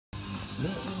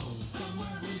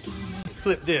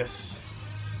Flip this.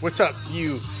 What's up,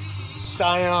 you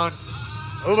Scion?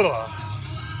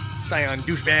 Scion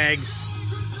douchebags.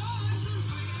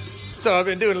 So I've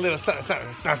been doing a little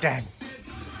something.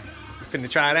 Finna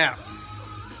try it out.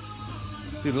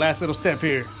 Do the last little step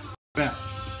here.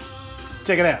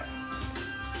 Check it out.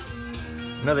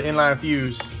 Another inline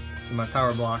fuse to my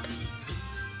power block.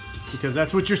 Because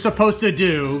that's what you're supposed to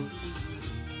do,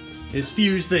 is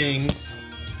fuse things.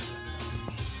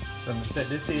 So I'm gonna set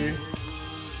this here.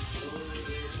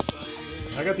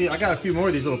 I got a few more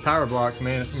of these little power blocks,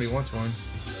 man, if somebody wants one.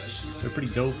 They're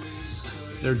pretty dope.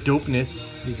 They're dopeness.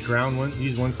 These ground ones.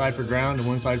 Use one side for ground and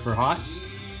one side for hot.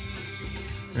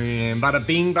 And bada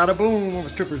bing, bada boom. Where the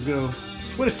strippers go?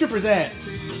 Where the strippers at?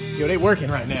 Yo, they working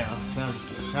right now. No, I'm just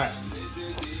kidding. All right.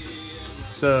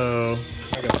 So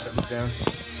I gotta set this down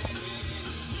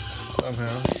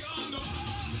somehow.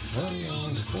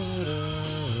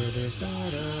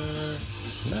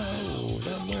 No,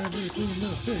 somewhere between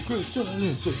the sacred sun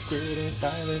and sacred and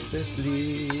silence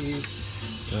asleep.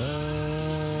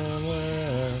 Somewhere.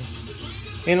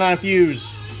 Inline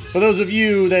fuse. For those of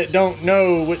you that don't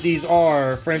know what these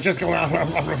are, Francesco.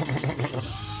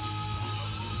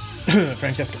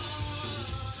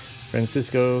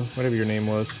 Francisco, whatever your name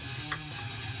was.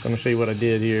 I'm gonna show you what I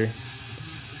did here.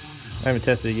 I haven't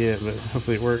tested it yet, but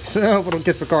hopefully it works. I hope I don't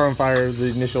catch my car on fire. The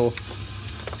initial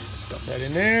stuff that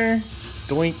in there.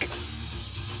 Doink.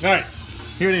 Alright,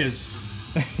 here it is.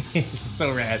 It's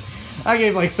so rad. I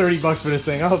gave like 30 bucks for this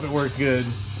thing. I hope it works good.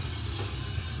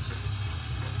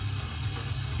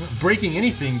 I'm not breaking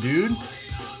anything, dude.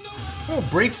 I don't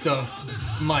break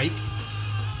stuff, Mike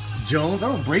Jones. I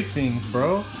don't break things,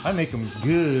 bro. I make them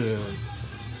good.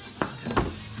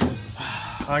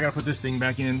 I gotta put this thing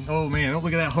back in. Oh man, don't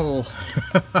look at that hole.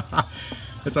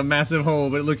 It's a massive hole,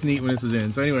 but it looks neat when this is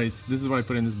in. So anyways, this is what I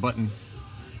put in this button.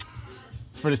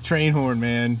 It's for this train horn,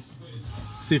 man.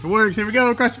 Let's see if it works. Here we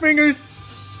go, cross your fingers.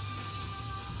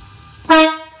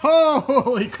 Oh,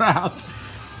 holy crap.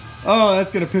 Oh,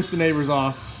 that's gonna piss the neighbors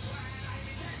off.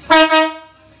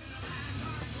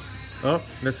 Oh,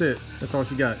 that's it. That's all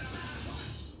she got.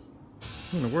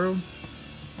 What in the world?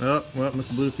 Oh, well, must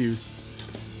have blew the fuse.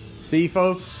 See,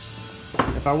 folks,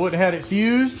 if I wouldn't have had it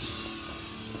fused,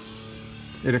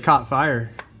 it'd have caught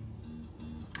fire.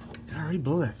 Did I already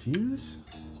blow that fuse?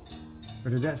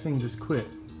 Or did that thing just quit?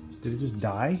 Did it just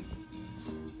die?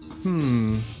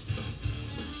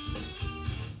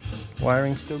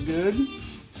 Wiring's still good?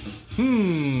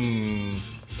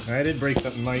 I did break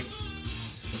something, Mike.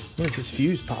 What if this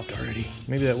fuse popped already?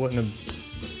 Maybe that wasn't a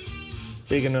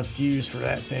big enough fuse for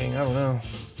that thing. I don't know.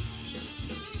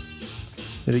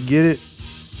 Did it get it?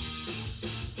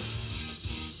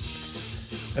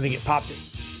 I think it popped it.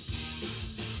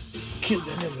 Killed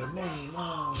it in the name.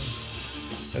 Oh.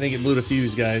 I think it blew the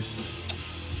fuse, guys.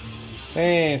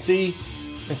 And see,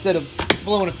 instead of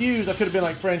blowing a fuse, I could have been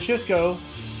like Francisco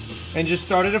and just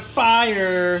started a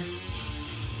fire.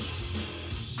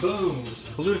 Boom.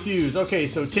 Blew the fuse. Okay,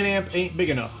 so 10 amp ain't big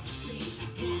enough.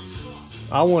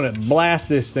 I want to blast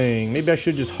this thing. Maybe I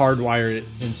should just hardwire it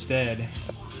instead.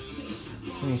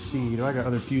 Let me see, do I got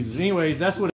other fuses? Anyways,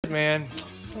 that's what it is, man.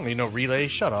 I don't need no relay,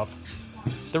 shut up.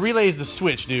 The relay is the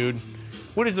switch, dude.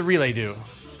 What does the relay do?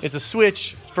 It's a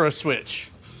switch for a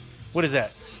switch. What is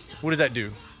that? What does that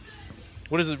do?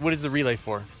 What is the relay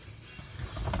for?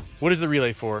 What is the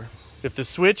relay for? If the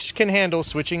switch can handle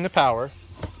switching the power,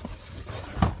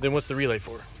 then what's the relay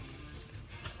for?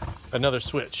 Another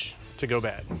switch to go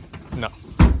bad. No,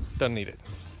 doesn't need it.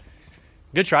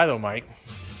 Good try though, Mike.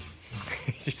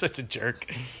 He's such a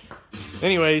jerk.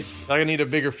 Anyways, I need a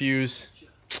bigger fuse.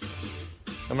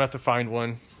 I'm gonna have to find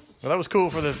one. Well, that was cool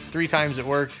for the 3 times it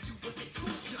worked.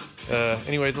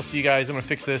 Anyways, I'll see you guys. I'm gonna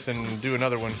fix this and do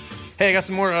another one. Hey, I got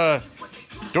some more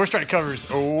door strike covers.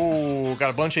 Oh,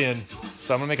 got a bunch in.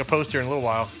 So I'm gonna make a post here in a little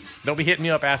while. Don't be hitting me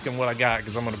up asking what I got,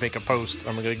 because I'm gonna make a post.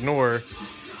 I'm gonna ignore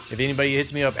if anybody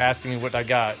hits me up asking me what I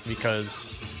got, because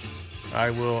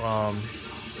I will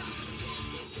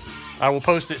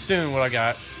post it soon, what I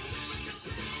got.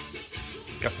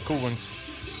 Got some cool ones.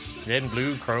 Red and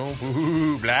blue, chrome,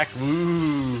 woo, black,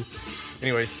 woo.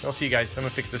 Anyways, I'll see you guys. I'm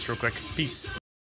gonna fix this real quick. Peace.